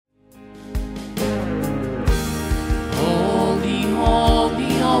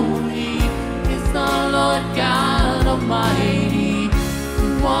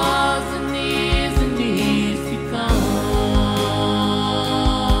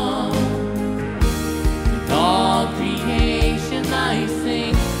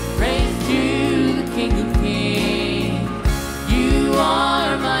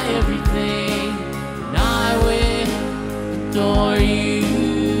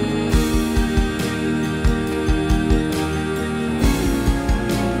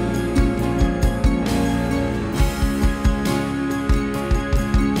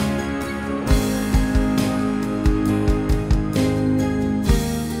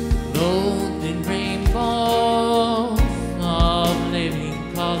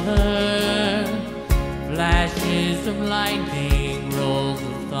There's some lightning, rolls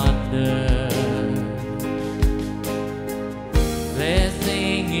of thunder. They're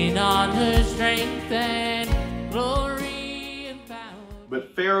singing honor, strength, and glory and power.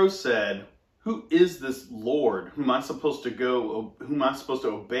 But Pharaoh said, "Who is this Lord whom am I supposed to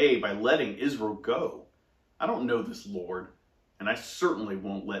obey by letting Israel go? I don't know this Lord, and I certainly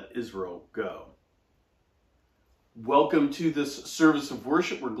won't let Israel go." Welcome to this service of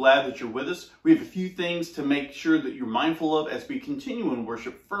worship. We're glad that you're with us. We have a few things to make sure that you're mindful of as we continue in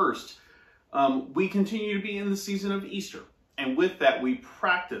worship. First, we continue to be in the season of Easter. And with that, we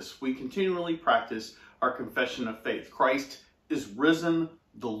continually practice our confession of faith. Christ is risen.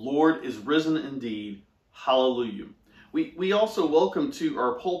 The Lord is risen indeed. Hallelujah. We also welcome to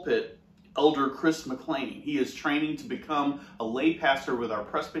our pulpit Elder Chris McLean. He is training to become a lay pastor with our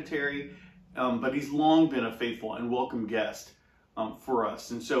Presbyterian, but he's long been a faithful and welcome guest for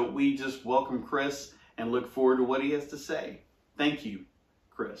us. And so we just welcome Chris and look forward to what he has to say. Thank you,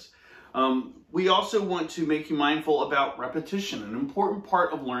 Chris. We also want to make you mindful about repetition. An important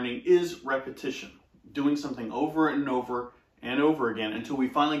part of learning is repetition. Doing something over and over and over again until we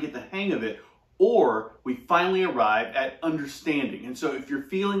finally get the hang of it, or we finally arrive at understanding. And so if you're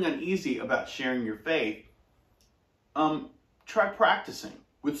feeling uneasy about sharing your faith, try practicing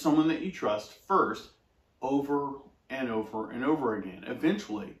with someone that you trust first, over and over and over again.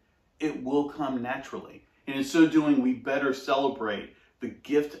 Eventually, it will come naturally. And in so doing, we better celebrate the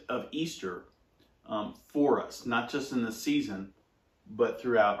gift of Easter for us, not just in the season, but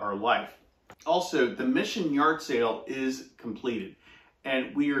throughout our life. Also, the mission yard sale is completed,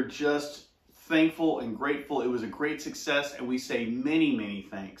 and we are just thankful and grateful. It was a great success, and we say many, many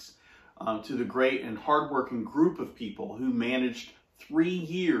thanks to the great and hardworking group of people who managed 3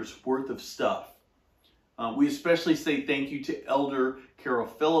 years worth of stuff. We especially say thank you to Elder Carol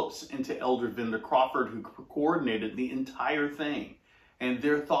Phillips and to Elder Vinda Crawford, who coordinated the entire thing. And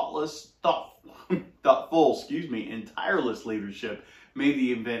their thoughtful, and tireless leadership made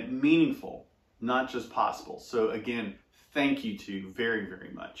the event meaningful, not just possible. So again, thank you to you very,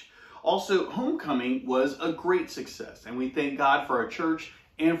 very much. Also, homecoming was a great success, and we thank God for our church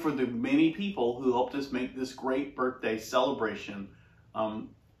and for the many people who helped us make this great birthday celebration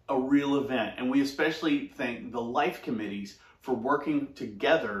a real event. And we especially thank the life committees for working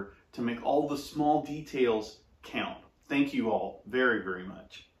together to make all the small details count. Thank you all very, very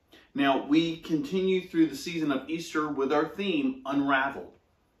much. Now, we continue through the season of Easter with our theme, Unraveled.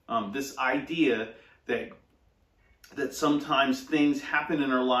 This idea that sometimes things happen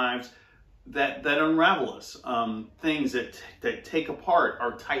in our lives that unravel us. Things that take apart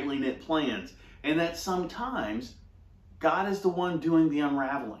our tightly knit plans. And that sometimes God is the one doing the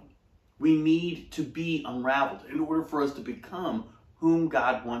unraveling. We need to be unraveled in order for us to become whom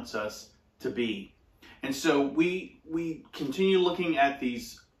God wants us to be. And so we continue looking at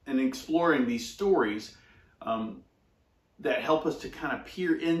these and exploring these stories that help us to kind of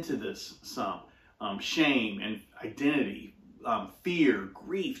peer into this some. Shame and identity, fear,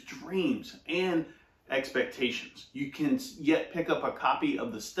 grief, dreams, and expectations. You can yet pick up a copy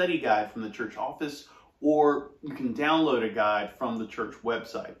of the study guide from the church office, or you can download a guide from the church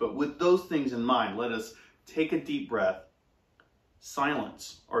website. But with those things in mind, let us take a deep breath,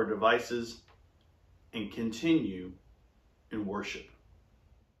 silence our devices, and continue in worship.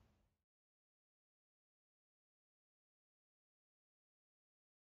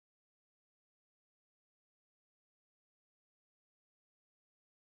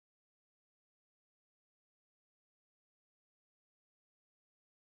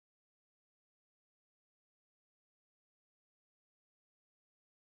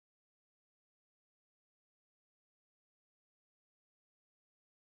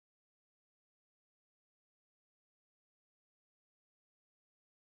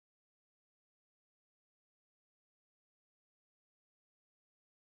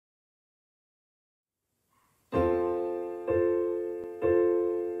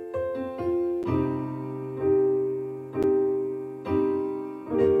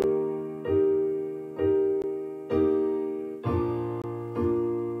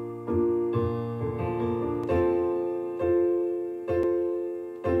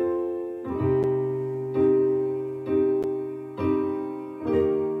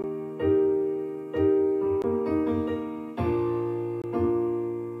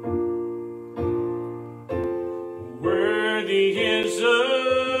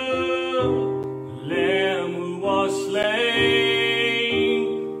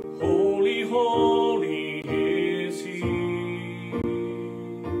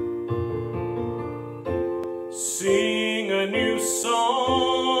 Sing a new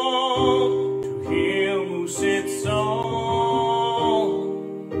song to him who sits on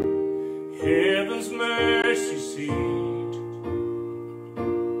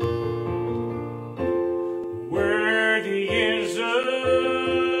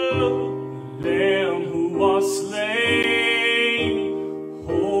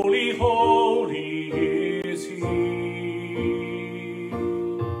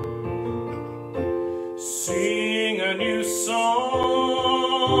sing a new song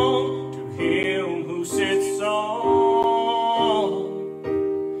to him who sits on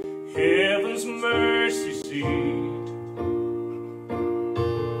heaven's mercy seat.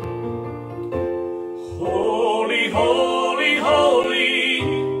 Holy, holy, holy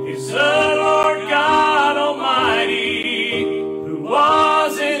is the Lord God Almighty, who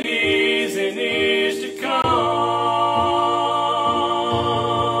was and is to come.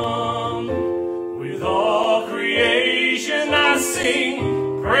 With all creation I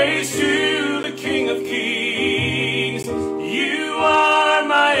sing praise to the King of Kings. You are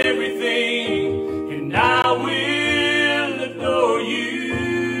my everything, and I will adore you.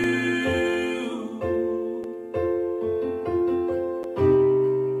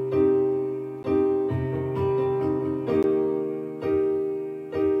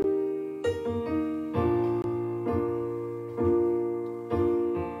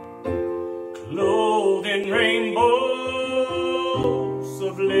 Clothed in rainbows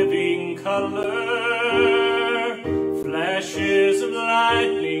of living color, flashes of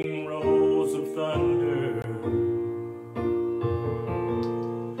lightning, rolls of thunder,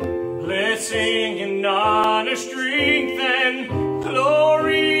 blessing and honor, strength and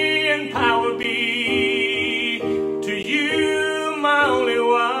glory and power be to you, my only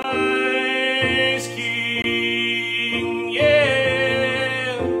wise King.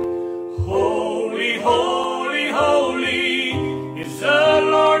 Yeah. Holy, holy, holy is the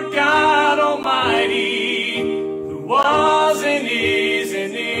Lord God Almighty, who was and is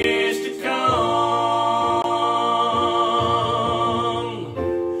to come.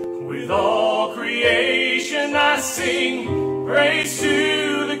 With all creation I sing praise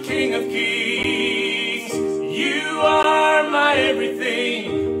to the King of Kings. You are my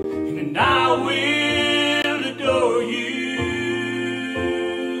everything, and I will adore you.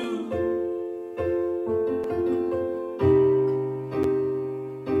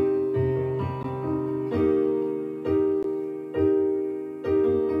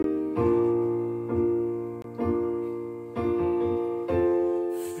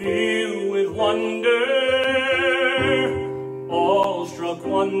 Filled with wonder, awestruck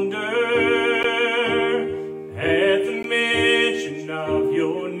wonder, at the mention of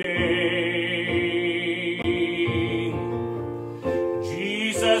your name.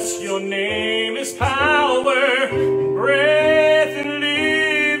 Jesus, your name is power, breath and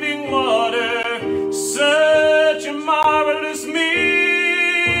living water, such a marvelous mystery.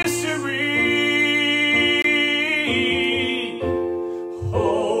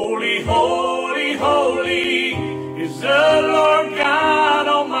 Holy, holy, holy is the Lord God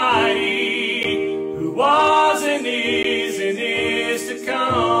Almighty, who was and is to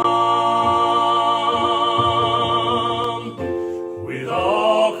come. With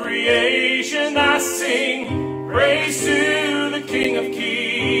all creation I sing praise to the King of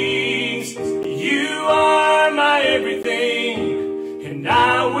Kings. You are my everything, and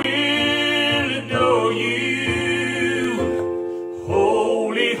I will adore you.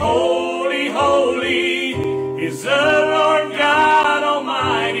 Holy, holy, holy is the Lord God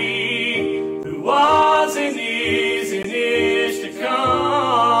Almighty, who was and is to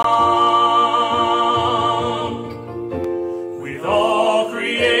come. With all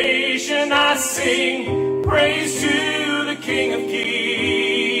creation I sing praise to the King of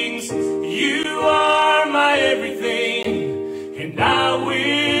Kings. You are my everything, and I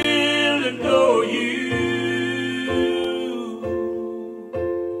will adore you.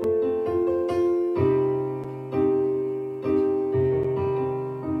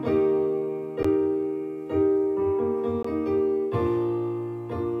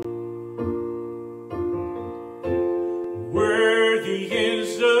 Worthy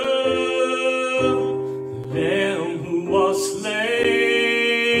is the Lamb who was slain.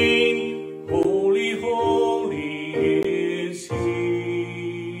 Holy, holy is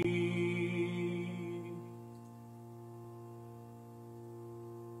He.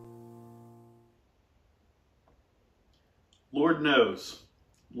 Lord knows,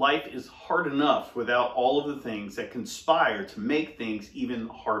 life is hard enough without all of the things that conspire to make things even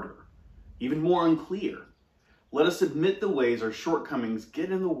harder, even more unclear. Let us admit the ways our shortcomings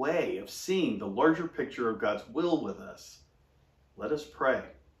get in the way of seeing the larger picture of God's will with us. Let us pray.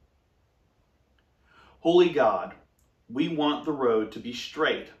 Holy God, we want the road to be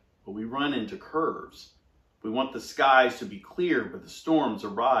straight, but we run into curves. We want the skies to be clear, but the storms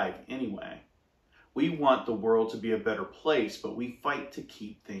arrive anyway. We want the world to be a better place, but we fight to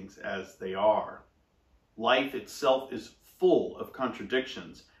keep things as they are. Life itself is full of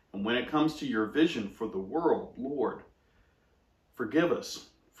contradictions, and when it comes to your vision for the world, Lord, forgive us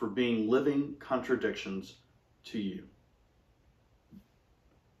for being living contradictions to you.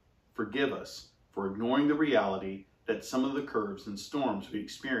 Forgive us for ignoring the reality that some of the curves and storms we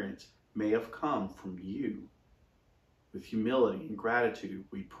experience may have come from you. With humility and gratitude,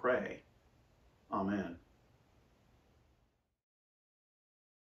 we pray. Amen.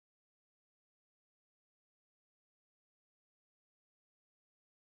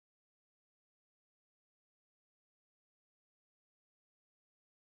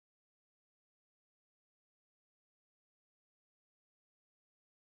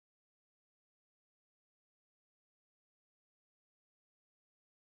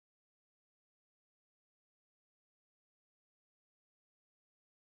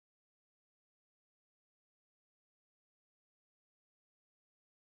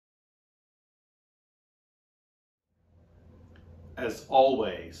 As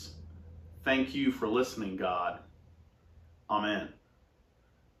always, thank you for listening, God. Amen.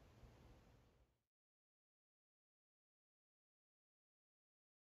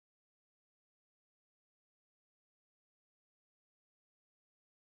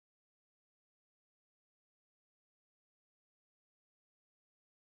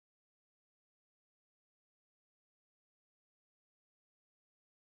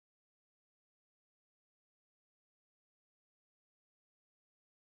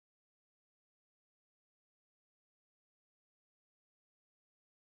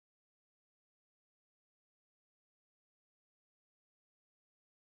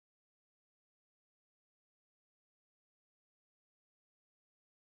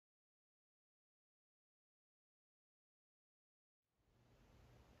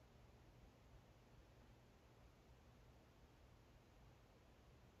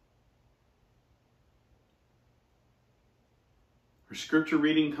 Our scripture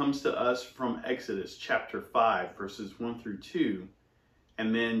reading comes to us from Exodus chapter 5, verses 1 through 2,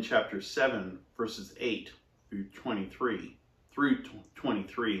 and then chapter 7, verses 8 through 23.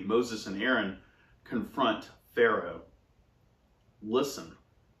 Moses and Aaron confront Pharaoh. Listen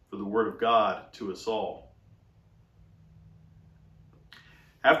for the word of God to us all.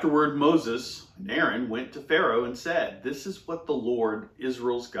 Afterward, Moses and Aaron went to Pharaoh and said, "This is what the Lord,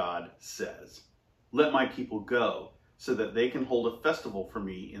 Israel's God, says. Let my people go, so that they can hold a festival for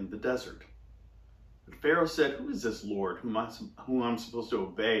me in the desert." But Pharaoh said, "Who is this Lord whom I'm supposed to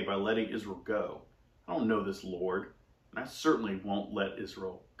obey by letting Israel go? I don't know this Lord, and I certainly won't let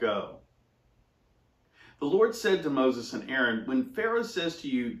Israel go." The Lord said to Moses and Aaron, "When Pharaoh says to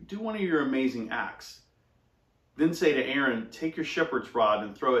you, 'Do one of your amazing acts,' then say to Aaron, 'Take your shepherd's rod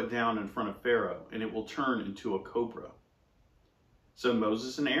and throw it down in front of Pharaoh, and it will turn into a cobra.'" So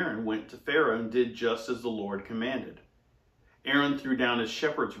Moses and Aaron went to Pharaoh and did just as the Lord commanded. Aaron threw down his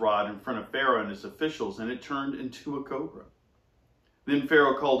shepherd's rod in front of Pharaoh and his officials, and it turned into a cobra. Then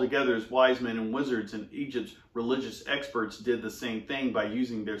Pharaoh called together his wise men and wizards, and Egypt's religious experts did the same thing by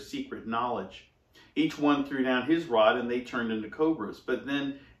using their secret knowledge. Each one threw down his rod, and they turned into cobras. But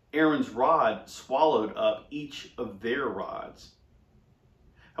then Aaron's rod swallowed up each of their rods.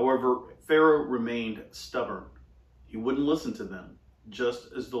 However, Pharaoh remained stubborn. He wouldn't listen to them,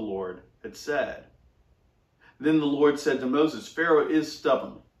 just as the Lord had said. Then the Lord said to Moses, "Pharaoh is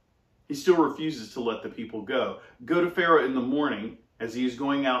stubborn. He still refuses to let the people go. Go to Pharaoh in the morning as he is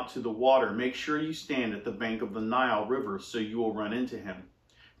going out to the water. Make sure you stand at the bank of the Nile River so you will run into him.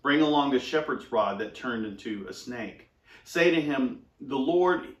 Bring along the shepherd's rod that turned into a snake. Say to him, 'The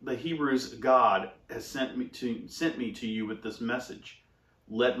Lord, the Hebrews' God, has sent me to you with this message.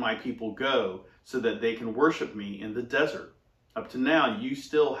 Let my people go so that they can worship me in the desert. Up to now, you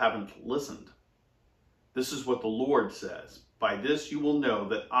still haven't listened. This is what the Lord says. By this you will know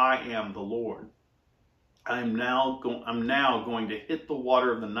that I am the Lord. I'm now going to hit the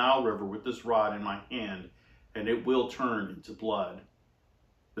water of the Nile River with this rod in my hand, and it will turn into blood.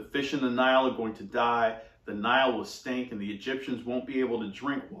 The fish in the Nile are going to die. The Nile will stink, and the Egyptians won't be able to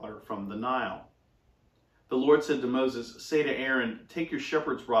drink water from the Nile." The Lord said to Moses, "Say to Aaron, 'Take your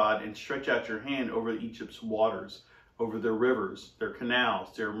shepherd's rod and stretch out your hand over Egypt's waters, over their rivers, their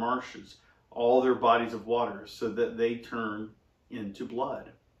canals, their marshes, all their bodies of water, so that they turn into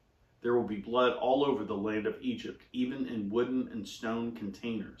blood. There will be blood all over the land of Egypt, even in wooden and stone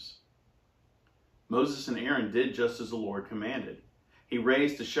containers." Moses and Aaron did just as the Lord commanded. He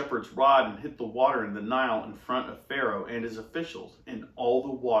raised the shepherd's rod and hit the water in the Nile in front of Pharaoh and his officials, and all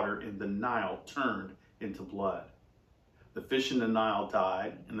the water in the Nile turned into blood. The fish in the Nile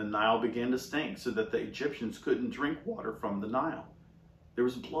died, and the Nile began to stink, so that the Egyptians couldn't drink water from the Nile. There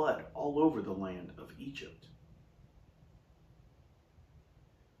was blood all over the land of Egypt.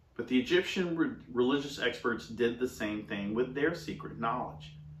 But the Egyptian religious experts did the same thing with their secret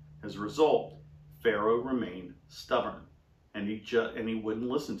knowledge. As a result, Pharaoh remained stubborn, and he wouldn't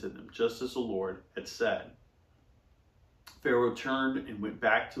listen to them, just as the Lord had said. Pharaoh turned and went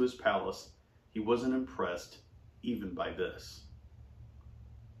back to his palace. He wasn't impressed even by this.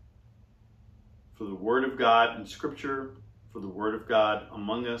 For the word of God in Scripture, for the word of God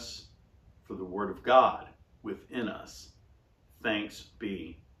among us, for the word of God within us, thanks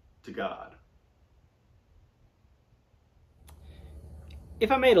be to God.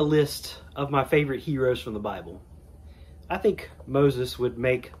 If I made a list of my favorite heroes from the Bible, I think Moses would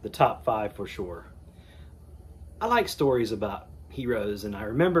make the top 5 for sure. I like stories about heroes, and I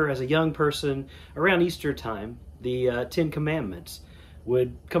remember as a young person around Easter time, the 10 Commandments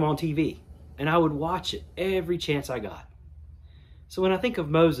would come on TV, and I would watch it every chance I got. So when I think of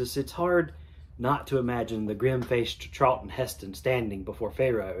Moses, it's hard not to imagine the grim-faced Charlton Heston standing before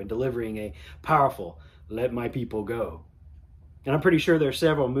Pharaoh and delivering a powerful, "Let my people go." And I'm pretty sure there are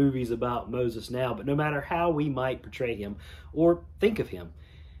several movies about Moses now, but no matter how we might portray him or think of him,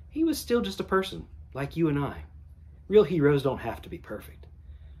 he was still just a person like you and I. Real heroes don't have to be perfect.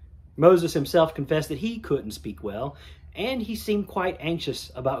 Moses himself confessed that he couldn't speak well, and he seemed quite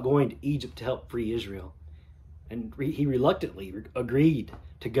anxious about going to Egypt to help free Israel. And he reluctantly agreed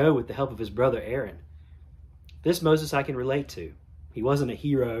to go with the help of his brother Aaron. This Moses I can relate to. He wasn't a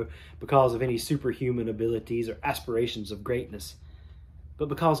hero because of any superhuman abilities or aspirations of greatness, but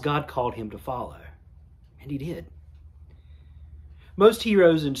because God called him to follow, and he did. Most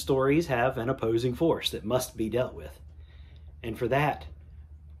heroes in stories have an opposing force that must be dealt with, and for that,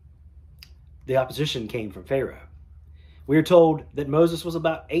 the opposition came from Pharaoh. We are told that Moses was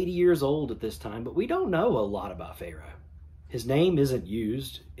about 80 years old at this time, but we don't know a lot about Pharaoh. His name isn't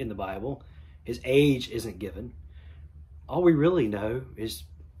used in the Bible. His age isn't given. All we really know is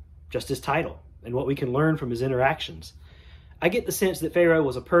just his title and what we can learn from his interactions. I get the sense that Pharaoh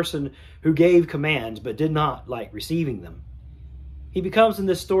was a person who gave commands but did not like receiving them. He becomes in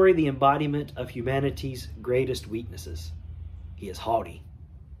this story the embodiment of humanity's greatest weaknesses. He is haughty.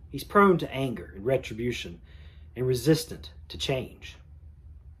 He's prone to anger and retribution and resistant to change.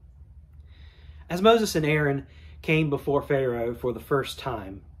 As Moses and Aaron came before Pharaoh for the first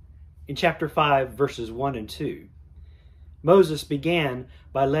time, in chapter 5, verses 1 and 2, Moses began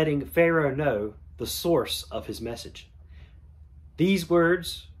by letting Pharaoh know the source of his message. These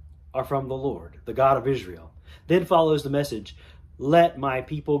words are from the Lord, the God of Israel. Then follows the message, "Let my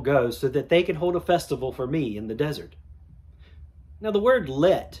people go so that they can hold a festival for me in the desert." Now the word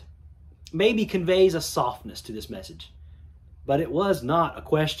 "let" maybe conveys a softness to this message, but it was not a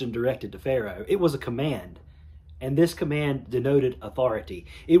question directed to Pharaoh. It was a command, and this command denoted authority.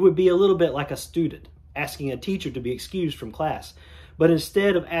 It would be a little bit like a student asking a teacher to be excused from class, but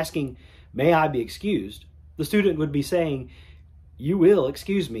instead of asking, "May I be excused?" the student would be saying, "You will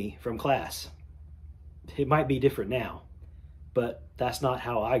excuse me from class." It might be different now, but that's not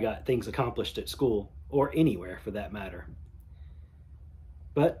how I got things accomplished at school, or anywhere for that matter.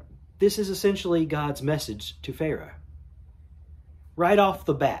 But this is essentially God's message to Pharaoh. Right off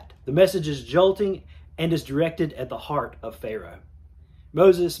the bat, the message is jolting and is directed at the heart of Pharaoh.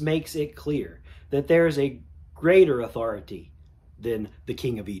 Moses makes it clear that there is a greater authority than the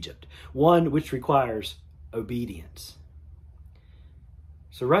king of Egypt, one which requires obedience.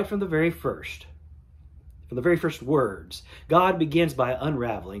 So right from the very first words, God begins by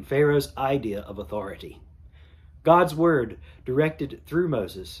unraveling Pharaoh's idea of authority. God's word, directed through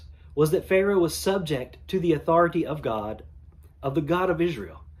Moses, was that Pharaoh was subject to the authority of God, of the God of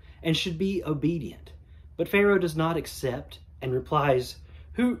Israel, and should be obedient. But Pharaoh does not accept and replies,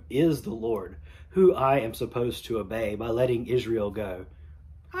 "Who is the Lord, who I am supposed to obey by letting Israel go?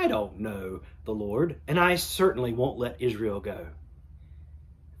 I don't know the Lord, and I certainly won't let Israel go."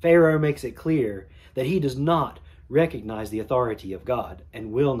 Pharaoh makes it clear that he does not recognize the authority of God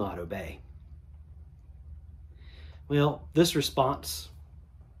and will not obey. Well, this response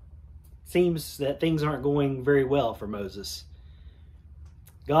seems that things aren't going very well for Moses.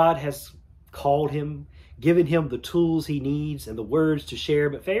 God has called him, given him the tools he needs and the words to share,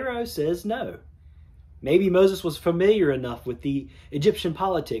 but Pharaoh says no. Maybe Moses was familiar enough with the Egyptian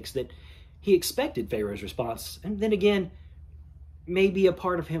politics that he expected Pharaoh's response. And then again, maybe a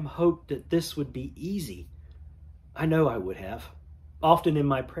part of him hoped that this would be easy. I know I would have. Often in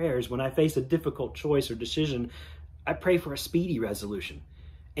my prayers, when I face a difficult choice or decision, I pray for a speedy resolution,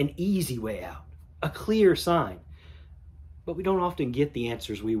 an easy way out, a clear sign. But we don't often get the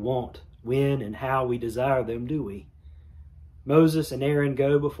answers we want, when and how we desire them, do we? Moses and Aaron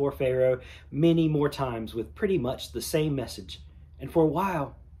go before Pharaoh many more times with pretty much the same message, and for a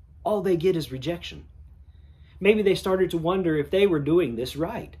while, all they get is rejection. Maybe they started to wonder if they were doing this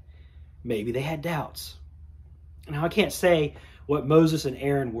right. Maybe they had doubts. Now, I can't say what Moses and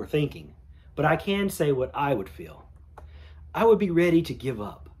Aaron were thinking, but I can say what I would feel. I would be ready to give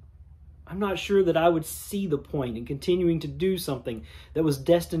up. I'm not sure that I would see the point in continuing to do something that was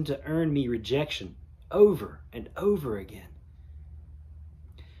destined to earn me rejection over and over again.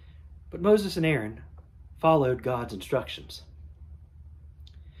 But Moses and Aaron followed God's instructions.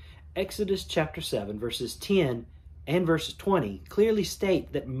 Exodus chapter 7, verses 10 and verses 20 clearly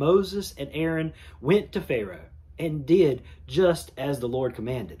state that Moses and Aaron went to Pharaoh and did just as the Lord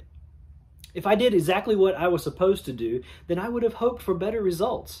commanded. If I did exactly what I was supposed to do, then I would have hoped for better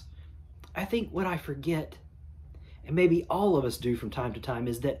results. I think what I forget, and maybe all of us do from time to time,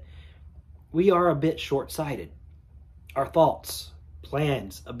 is that we are a bit short-sighted. Our thoughts,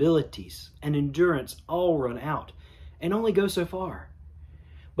 plans, abilities, and endurance all run out and only go so far.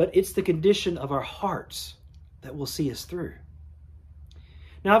 But it's the condition of our hearts that will see us through.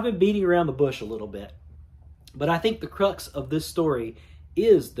 Now, I've been beating around the bush a little bit, but I think the crux of this story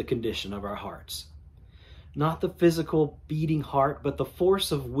is the condition of our hearts. Not the physical beating heart, but the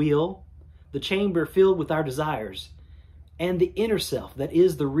force of will, the chamber filled with our desires, and the inner self that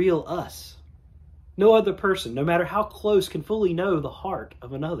is the real us. No other person, no matter how close, can fully know the heart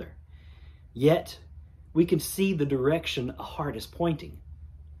of another. Yet, we can see the direction a heart is pointing.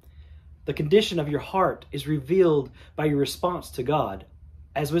 The condition of your heart is revealed by your response to God.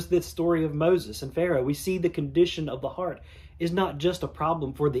 As with this story of Moses and Pharaoh, we see the condition of the heart is not just a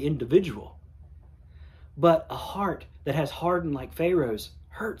problem for the individual, but a heart that has hardened like Pharaoh's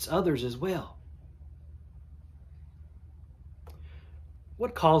hurts others as well.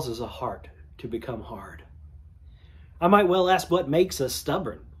 What causes a heart to become hard? I might well ask, what makes us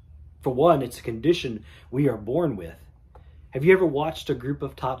stubborn? For one, it's a condition we are born with. Have you ever watched a group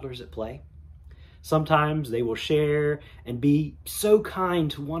of toddlers at play? Sometimes they will share and be so kind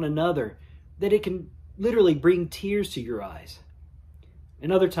to one another that it can literally bring tears to your eyes.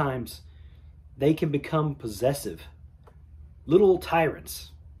 And other times, they can become possessive, little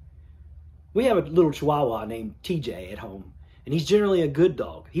tyrants. We have a little chihuahua named TJ at home, and he's generally a good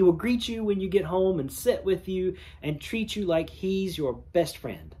dog. He will greet you when you get home and sit with you and treat you like he's your best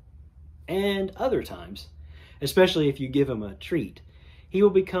friend. And other times, especially if you give him a treat, he will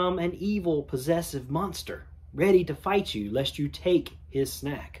become an evil, possessive monster, ready to fight you lest you take his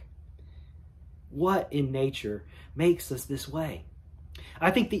snack. What in nature makes us this way?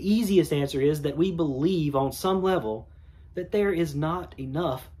 I think the easiest answer is that we believe on some level that there is not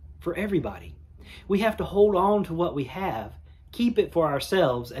enough for everybody. We have to hold on to what we have, keep it for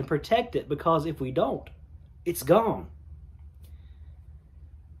ourselves, and protect it, because if we don't, it's gone.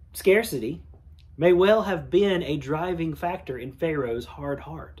 Scarcity may well have been a driving factor in Pharaoh's hard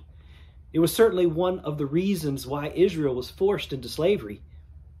heart. It was certainly one of the reasons why Israel was forced into slavery.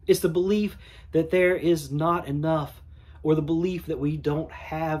 It's the belief that there is not enough, or the belief that we don't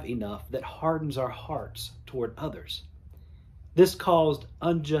have enough, that hardens our hearts toward others. This caused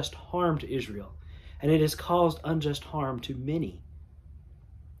unjust harm to Israel, and it has caused unjust harm to many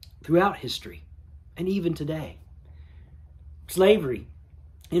throughout history, and even today. Slavery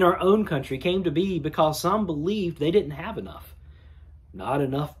in our own country came to be because some believed they didn't have enough. Not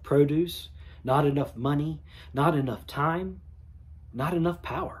enough produce, not enough money, not enough time, not enough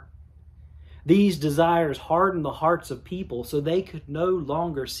power. These desires hardened the hearts of people so they could no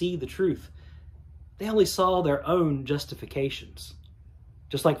longer see the truth. They only saw their own justifications.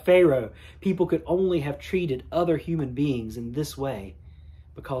 Just like Pharaoh, people could only have treated other human beings in this way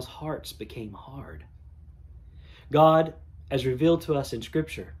because hearts became hard. God, as revealed to us in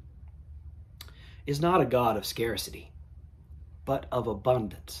Scripture, is not a God of scarcity, but of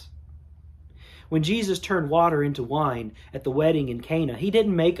abundance. When Jesus turned water into wine at the wedding in Cana, he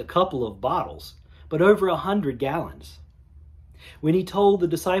didn't make a couple of bottles, but over 100 gallons. When he told the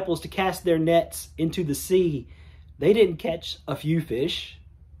disciples to cast their nets into the sea, they didn't catch a few fish,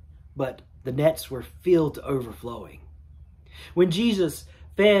 but the nets were filled to overflowing. When Jesus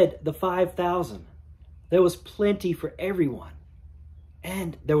fed the 5,000, there was plenty for everyone,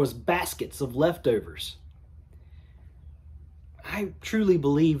 and there was baskets of leftovers. I truly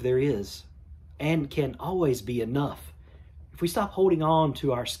believe there is and can always be enough if we stop holding on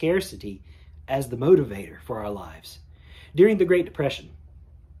to our scarcity as the motivator for our lives. During the Great Depression,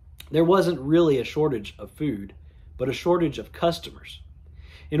 there wasn't really a shortage of food, but a shortage of customers.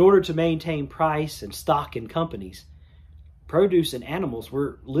 In order to maintain price and stock in companies, produce and animals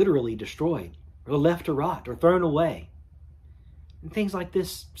were literally destroyed, or left to rot, or thrown away. And things like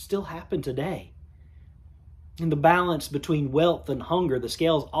this still happen today. In the balance between wealth and hunger, the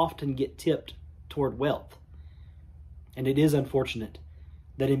scales often get tipped toward wealth. And it is unfortunate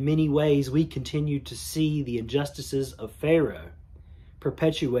that in many ways we continue to see the injustices of Pharaoh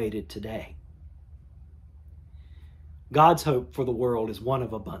perpetuated today. God's hope for the world is one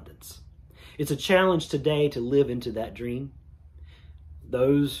of abundance. It's a challenge today to live into that dream.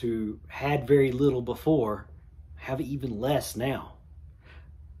 Those who had very little before have even less now.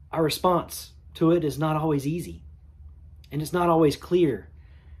 Our response to it is not always easy, and it's not always clear,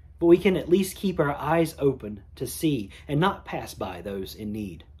 but we can at least keep our eyes open to see and not pass by those in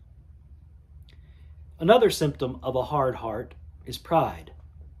need. Another symptom of a hard heart is pride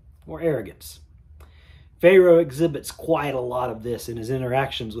or arrogance. Pharaoh exhibits quite a lot of this in his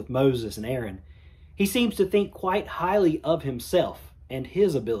interactions with Moses and Aaron. He seems to think quite highly of himself and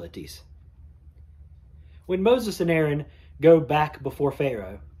his abilities. When Moses and Aaron go back before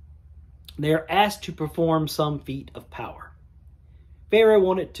Pharaoh, they are asked to perform some feat of power. Pharaoh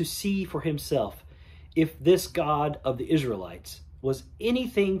wanted to see for himself if this God of the Israelites was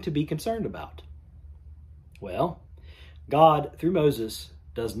anything to be concerned about. Well, God, through Moses,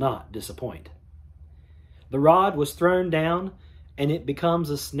 does not disappoint. The rod was thrown down, and it becomes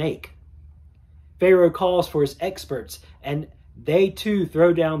a snake. Pharaoh calls for his experts, and they too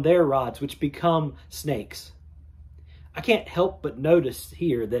throw down their rods, which become snakes. I can't help but notice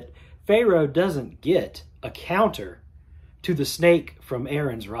here that Pharaoh doesn't get a counter to the snake from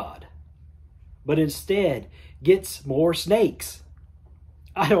Aaron's rod, but instead gets more snakes.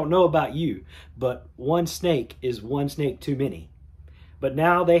 I don't know about you, but one snake is one snake too many. But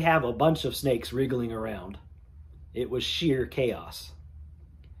now they have a bunch of snakes wriggling around. It was sheer chaos.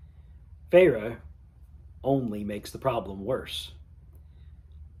 Pharaoh only makes the problem worse.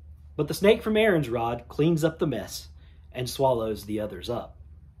 But the snake from Aaron's rod cleans up the mess and swallows the others up.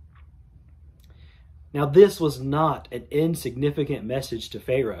 Now, this was not an insignificant message to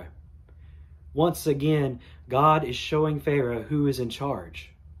Pharaoh. Once again, God is showing Pharaoh who is in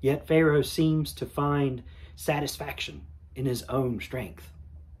charge, yet Pharaoh seems to find satisfaction in his own strength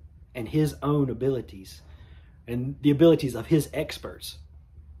and his own abilities and the abilities of his experts.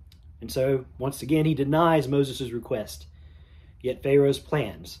 And so, once again, he denies Moses' request. Yet Pharaoh's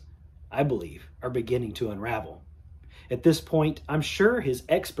plans, I believe, are beginning to unravel. At this point, I'm sure his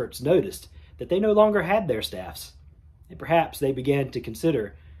experts noticed that they no longer had their staffs, and perhaps they began to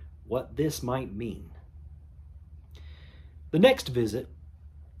consider what this might mean. The next visit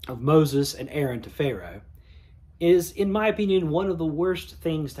of Moses and Aaron to Pharaoh is, in my opinion, one of the worst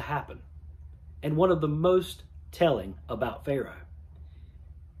things to happen, and one of the most telling about Pharaoh.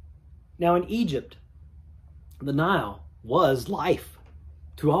 Now, in Egypt, the Nile was life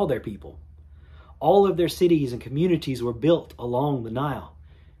to all their people. All of their cities and communities were built along the Nile.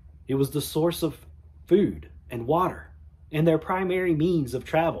 It was the source of food and water and their primary means of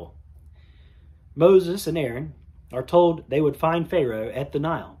travel. Moses and Aaron are told they would find Pharaoh at the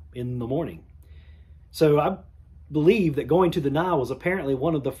Nile in the morning. So I believe that going to the Nile was apparently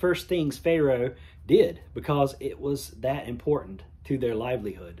one of the first things Pharaoh did because it was that important to their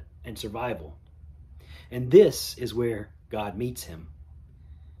livelihood and survival. And this is where God meets him.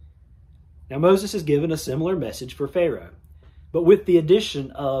 Now, Moses is given a similar message for Pharaoh, but with the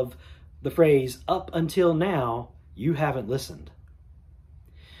addition of the phrase, "Up until now, you haven't listened."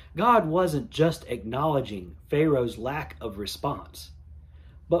 God wasn't just acknowledging Pharaoh's lack of response,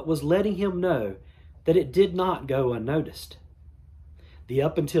 but was letting him know that it did not go unnoticed. The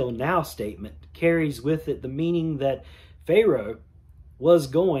 "up until now" statement carries with it the meaning that Pharaoh was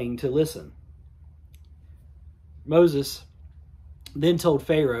going to listen. Moses then told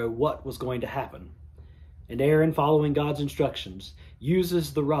Pharaoh what was going to happen, and Aaron, following God's instructions,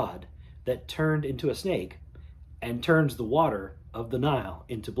 uses the rod that turned into a snake and turns the water of the Nile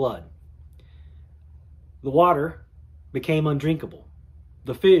into blood. The water became undrinkable,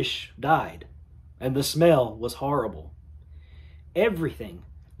 the fish died, and the smell was horrible. Everything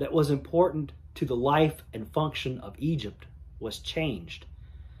that was important to the life and function of Egypt was changed.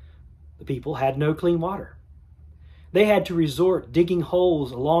 The people had no clean water. They had to resort digging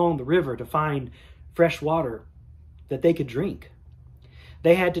holes along the river to find fresh water that they could drink.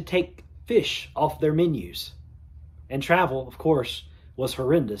 They had to take fish off their menus. And travel, of course, was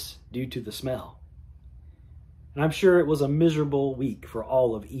horrendous due to the smell. And I'm sure it was a miserable week for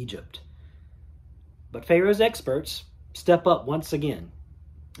all of Egypt. But Pharaoh's experts step up once again,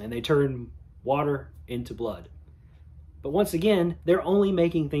 and they turn water into blood. But once again, they're only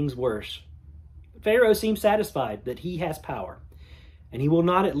making things worse. Pharaoh seems satisfied that he has power, and he will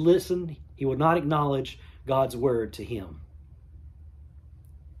not listen, he will not acknowledge God's word to him.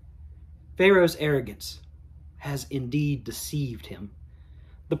 Pharaoh's arrogance has indeed deceived him.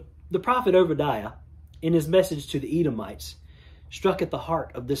 The prophet Obadiah, in his message to the Edomites, struck at the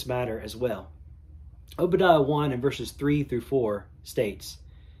heart of this matter as well. Obadiah 1 and verses 3 through 4 states,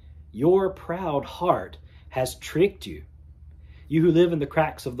 "Your proud heart has tricked you, you who live in the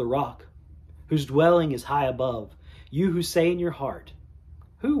cracks of the rock, whose dwelling is high above, you who say in your heart,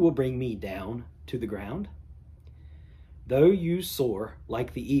 who will bring me down to the ground? Though you soar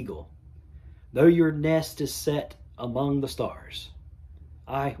like the eagle, though your nest is set among the stars,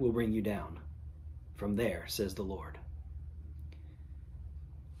 I will bring you down from there, says the Lord."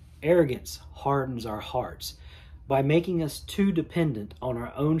 Arrogance hardens our hearts by making us too dependent on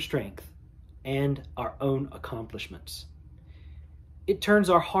our own strength and our own accomplishments. It turns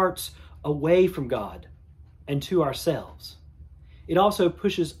our hearts away from God and to ourselves. It also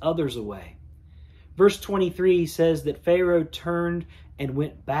pushes others away. Verse 23 says that Pharaoh turned and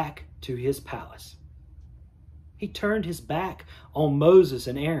went back to his palace. He turned his back on Moses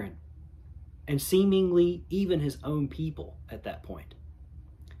and Aaron, and seemingly even his own people at that point.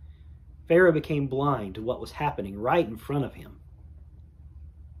 Pharaoh became blind to what was happening right in front of him.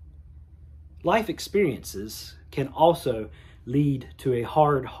 Life experiences can also lead to a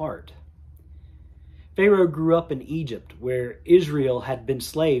hard heart. Pharaoh grew up in Egypt, where Israel had been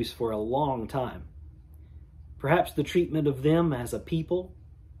slaves for a long time. Perhaps the treatment of them as a people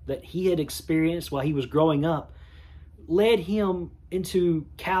that he had experienced while he was growing up led him into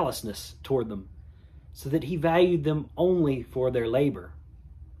callousness toward them, so that he valued them only for their labor,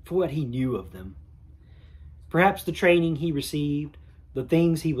 for what he knew of them. Perhaps the training he received, the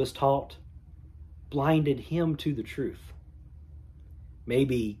things he was taught, blinded him to the truth.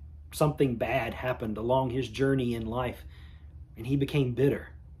 Maybe something bad happened along his journey in life, and he became bitter.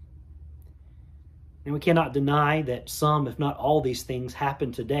 And we cannot deny that some, if not all, these things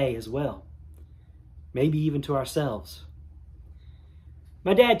happen today as well. Maybe even to ourselves.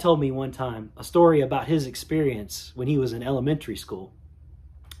 My dad told me one time a story about his experience when he was in elementary school.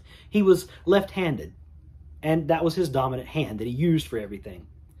 He was left-handed, and that was his dominant hand that he used for everything.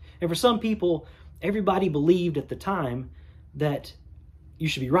 And for some people, everybody believed at the time that you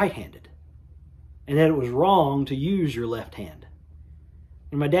should be right-handed, and that it was wrong to use your left hand.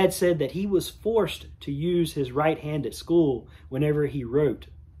 And my dad said that he was forced to use his right hand at school whenever he wrote,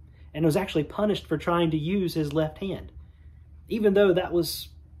 and was actually punished for trying to use his left hand, even though that was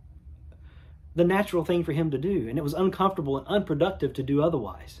the natural thing for him to do, and it was uncomfortable and unproductive to do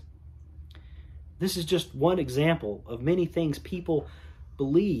otherwise. This is just one example of many things people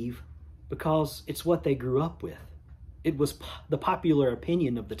believe because it's what they grew up with. It was the popular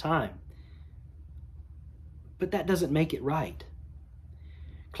opinion of the time. But that doesn't make it right.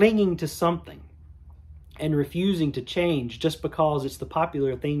 Clinging to something and refusing to change just because it's the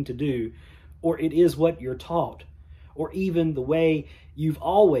popular thing to do, or it is what you're taught, or even the way you've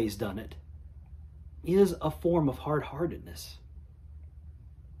always done it, is a form of hard-heartedness.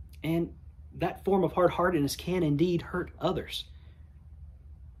 And that form of hard-heartedness can indeed hurt others.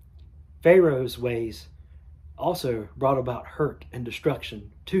 Pharaoh's ways also brought about hurt and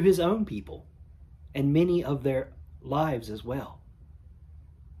destruction to his own people and many of their lives as well.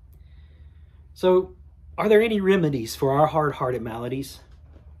 So, are there any remedies for our hard-hearted maladies?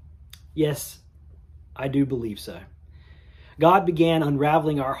 Yes, I do believe so. God began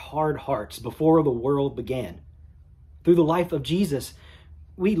unraveling our hard hearts before the world began. Through the life of Jesus,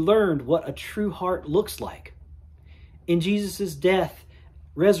 we learned what a true heart looks like. In Jesus' death,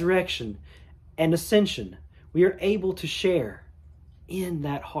 resurrection, and ascension, we are able to share in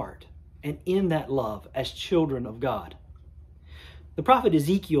that heart and in that love as children of God. The prophet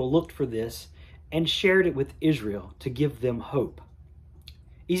Ezekiel looked for this and shared it with Israel to give them hope.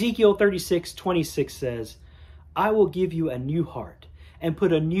 Ezekiel 36:26 says, "I will give you a new heart and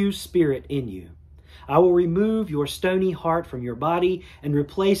put a new spirit in you. I will remove your stony heart from your body and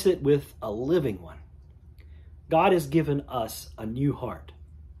replace it with a living one." God has given us a new heart.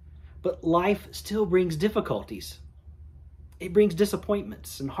 But life still brings difficulties. It brings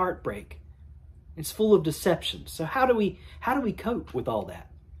disappointments and heartbreak. It's full of deception. So how do we cope with all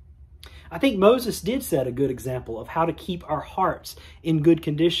that? I think Moses did set a good example of how to keep our hearts in good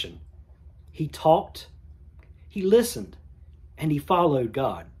condition. He talked, he listened, and he followed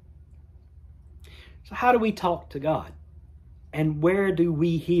God. So how do we talk to God? And where do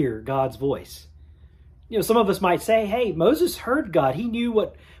we hear God's voice? You know, some of us might say, hey, Moses heard God. He knew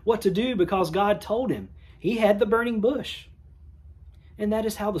what to do because God told him. He had the burning bush. And that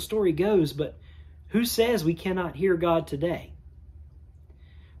is how the story goes, but who says we cannot hear God today?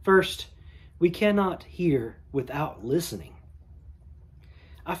 First, we cannot hear without listening.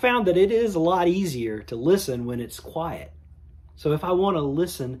 I found that it is a lot easier to listen when it's quiet. So if I want to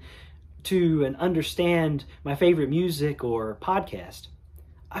listen, to and understand my favorite music or podcast,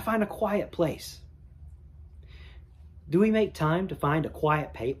 I find a quiet place. Do we make time to find a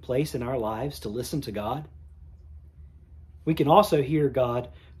quiet place in our lives to listen to God? We can also hear God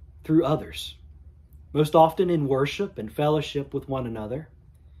through others, most often in worship and fellowship with one another.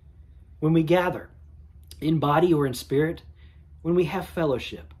 When we gather, in body or in spirit, when we have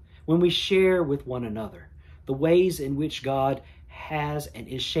fellowship, when we share with one another the ways in which God has and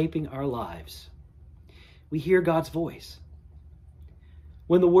is shaping our lives, we hear God's voice.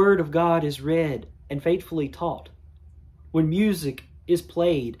 When the Word of God is read and faithfully taught, when music is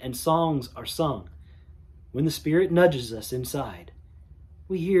played and songs are sung, when the Spirit nudges us inside,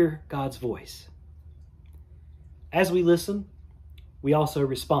 we hear God's voice. As we listen, we also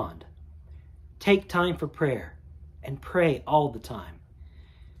respond. Take time for prayer and pray all the time.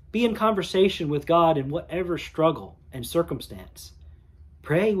 Be in conversation with God in whatever struggle and circumstance.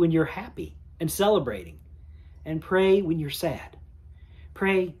 Pray when you're happy and celebrating, and pray when you're sad.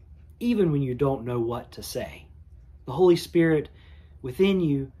 Pray even when you don't know what to say. The Holy Spirit within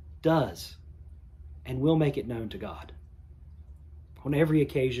you does and will make it known to God. On every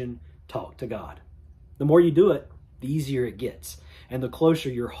occasion, talk to God. The more you do it, the easier it gets, and the closer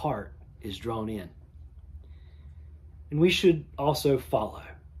your heart is drawn in. And we should also follow.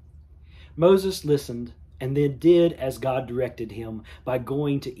 Moses listened and then did as God directed him by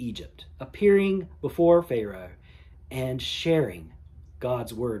going to Egypt, appearing before Pharaoh, and sharing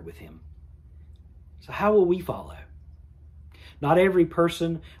God's word with him. So how will we follow? Not every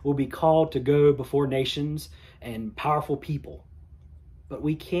person will be called to go before nations and powerful people, but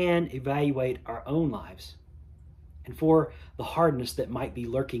we can evaluate our own lives and for the hardness that might be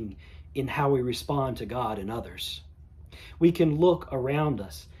lurking in how we respond to God and others. We can look around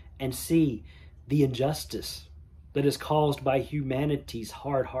us and see the injustice that is caused by humanity's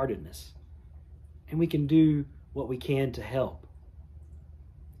hard-heartedness, and we can do what we can to help.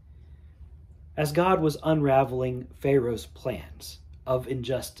 As God was unraveling Pharaoh's plans of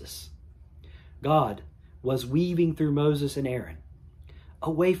injustice, God was weaving through Moses and Aaron a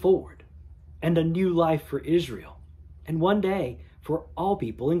way forward and a new life for Israel, and one day for all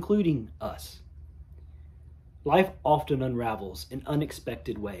people, including us. Life often unravels in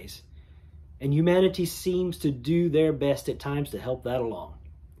unexpected ways, and humanity seems to do their best at times to help that along.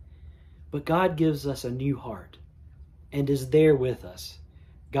 But God gives us a new heart and is there with us,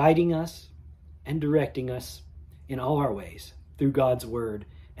 guiding us and directing us in all our ways through God's Word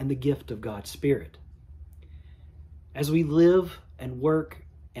and the gift of God's Spirit. As we live and work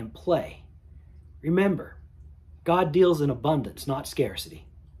and play, remember, God deals in abundance, not scarcity.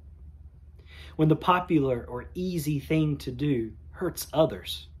 When the popular or easy thing to do hurts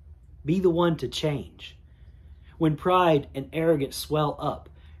others, be the one to change. When pride and arrogance swell up,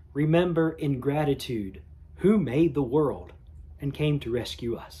 remember in gratitude who made the world and came to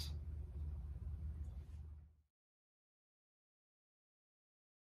rescue us.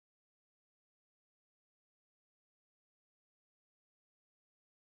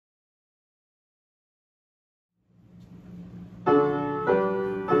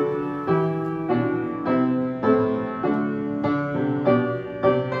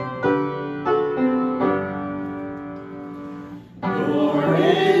 Your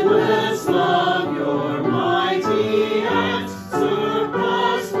endless love, your mighty acts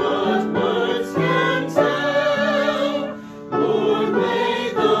surpass what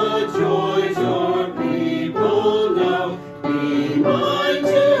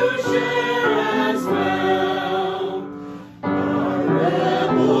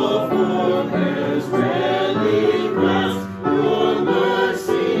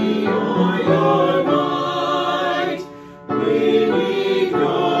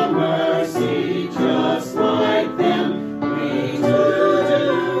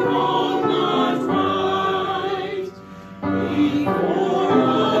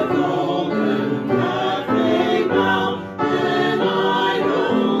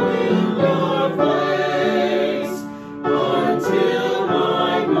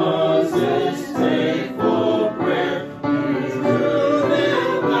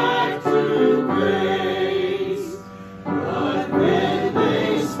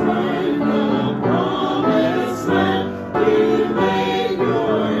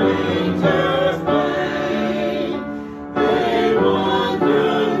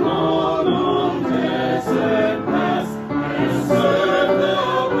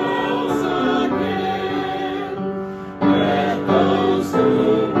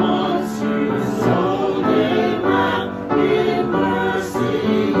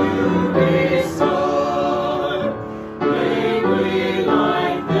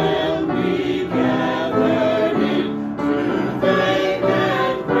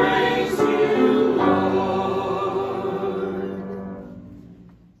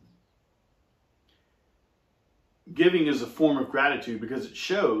giving is a form of gratitude because it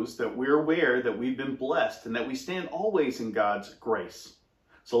shows that we're aware that we've been blessed and that we stand always in God's grace.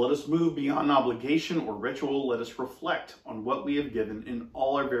 So let us move beyond obligation or ritual. Let us reflect on what we have given in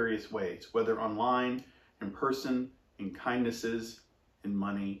all our various ways, whether online, in person, in kindnesses, in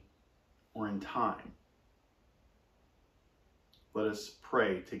money, or in time. Let us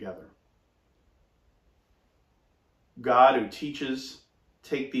pray together. God, who teaches,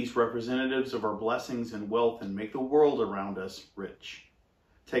 take these representatives of our blessings and wealth and make the world around us rich.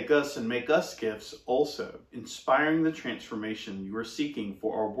 Take us and make us gifts also, inspiring the transformation you are seeking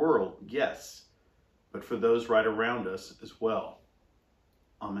for our world, yes, but for those right around us as well.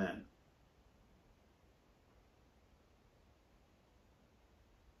 Amen.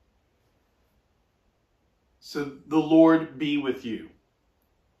 So the Lord be with you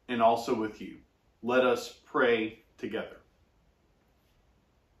and also with you. Let us pray together.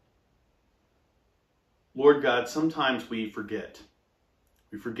 Lord God, sometimes we forget.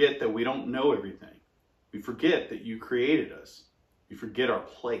 We forget that we don't know everything. We forget that you created us. We forget our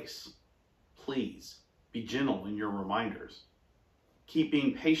place. Please be gentle in your reminders. Keep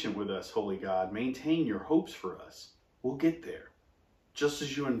being patient with us, Holy God. Maintain your hopes for us. We'll get there, just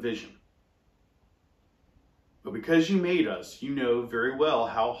as you envision. But because you made us, you know very well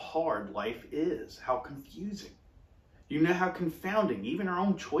how hard life is, how confusing. You know how confounding even our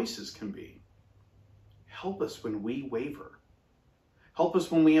own choices can be. Help us when we waver. Help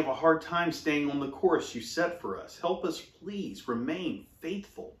us when we have a hard time staying on the course you set for us. Help us, please, remain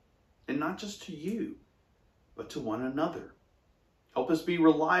faithful, and not just to you, but to one another. Help us be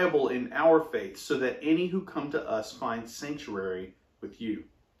reliable in our faith so that any who come to us find sanctuary with you.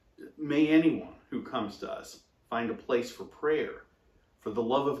 May anyone who comes to us find a place for prayer, for the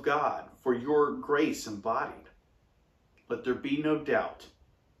love of God, for your grace embodied. Let there be no doubt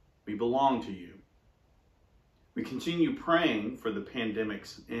we belong to you. We continue praying for the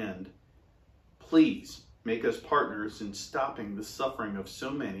pandemic's end. Please make us partners in stopping the suffering of so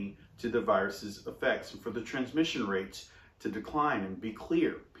many to the virus's effects and for the transmission rates to decline. And be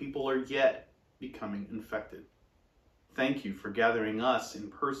clear, people are yet becoming infected. Thank you for gathering us in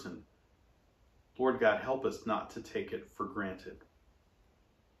person. Lord God, help us not to take it for granted.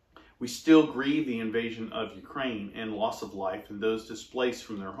 We still grieve the invasion of Ukraine and loss of life and those displaced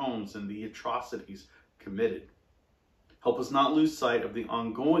from their homes and the atrocities committed. Help us not lose sight of the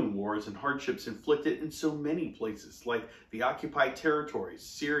ongoing wars and hardships inflicted in so many places, like the occupied territories,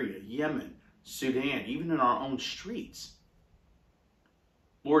 Syria, Yemen, Sudan, even in our own streets.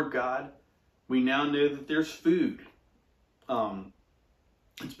 Lord God, we now know that there's food.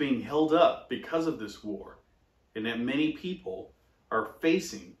 It's being held up because of this war, and that many people are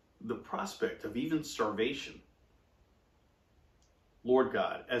facing the prospect of even starvation. Lord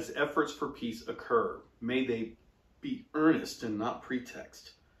God, as efforts for peace occur, may they be earnest and not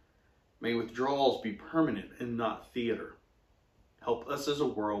pretext. May withdrawals be permanent and not theater. Help us as a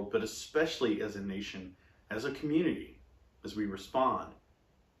world, but especially as a nation, as a community, as we respond.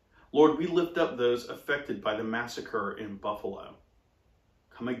 Lord, we lift up those affected by the massacre in Buffalo.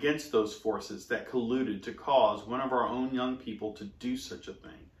 Come against those forces that colluded to cause one of our own young people to do such a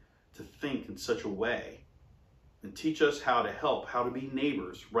thing, to think in such a way, and teach us how to help, how to be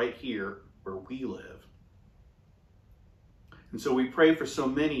neighbors right here where we live. And so we pray for so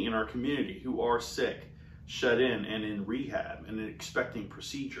many in our community who are sick, shut in, and in rehab, and expecting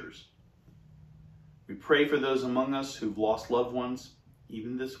procedures. We pray for those among us who've lost loved ones,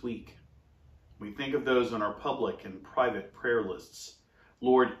 even this week. We think of those on our public and private prayer lists.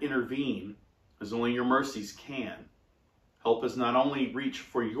 Lord, intervene as only your mercies can. Help us not only reach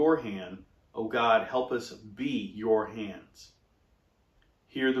for your hand, oh God, help us be your hands.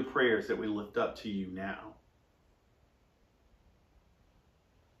 Hear the prayers that we lift up to you now.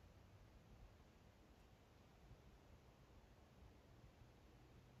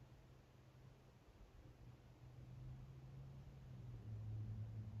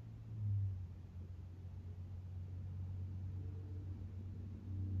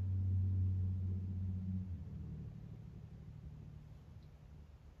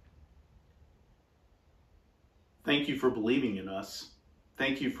 Thank you for believing in us.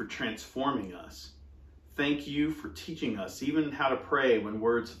 Thank you for transforming us. Thank you for teaching us even how to pray when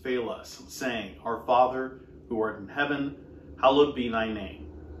words fail us, saying, Our Father, who art in heaven, hallowed be thy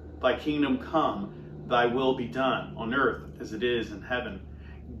name. Thy kingdom come, thy will be done, on earth as it is in heaven.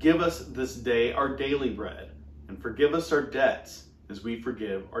 Give us this day our daily bread, and forgive us our debts as we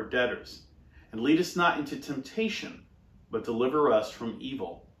forgive our debtors. And lead us not into temptation, but deliver us from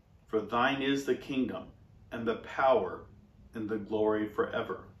evil. For thine is the kingdom, and the power, and the glory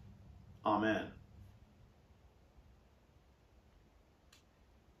forever. Amen.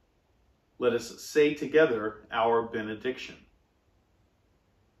 let us say together our benediction.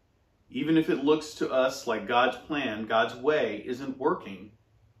 Even if it looks to us like God's plan, God's way isn't working,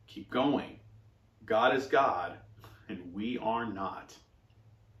 keep going. God is God, and we are not.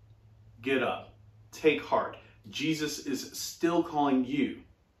 Get up. Take heart. Jesus is still calling you.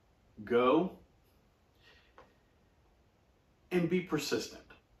 Go and be persistent.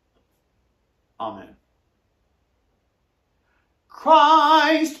 Amen.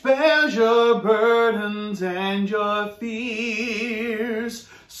 Christ bears your burdens and your fears,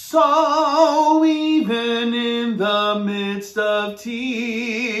 so even in the midst of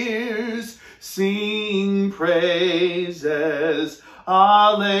tears, sing praises.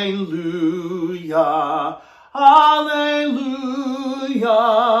 Alleluia, alleluia,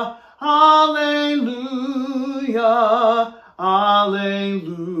 alleluia,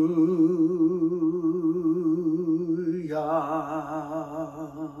 alleluia.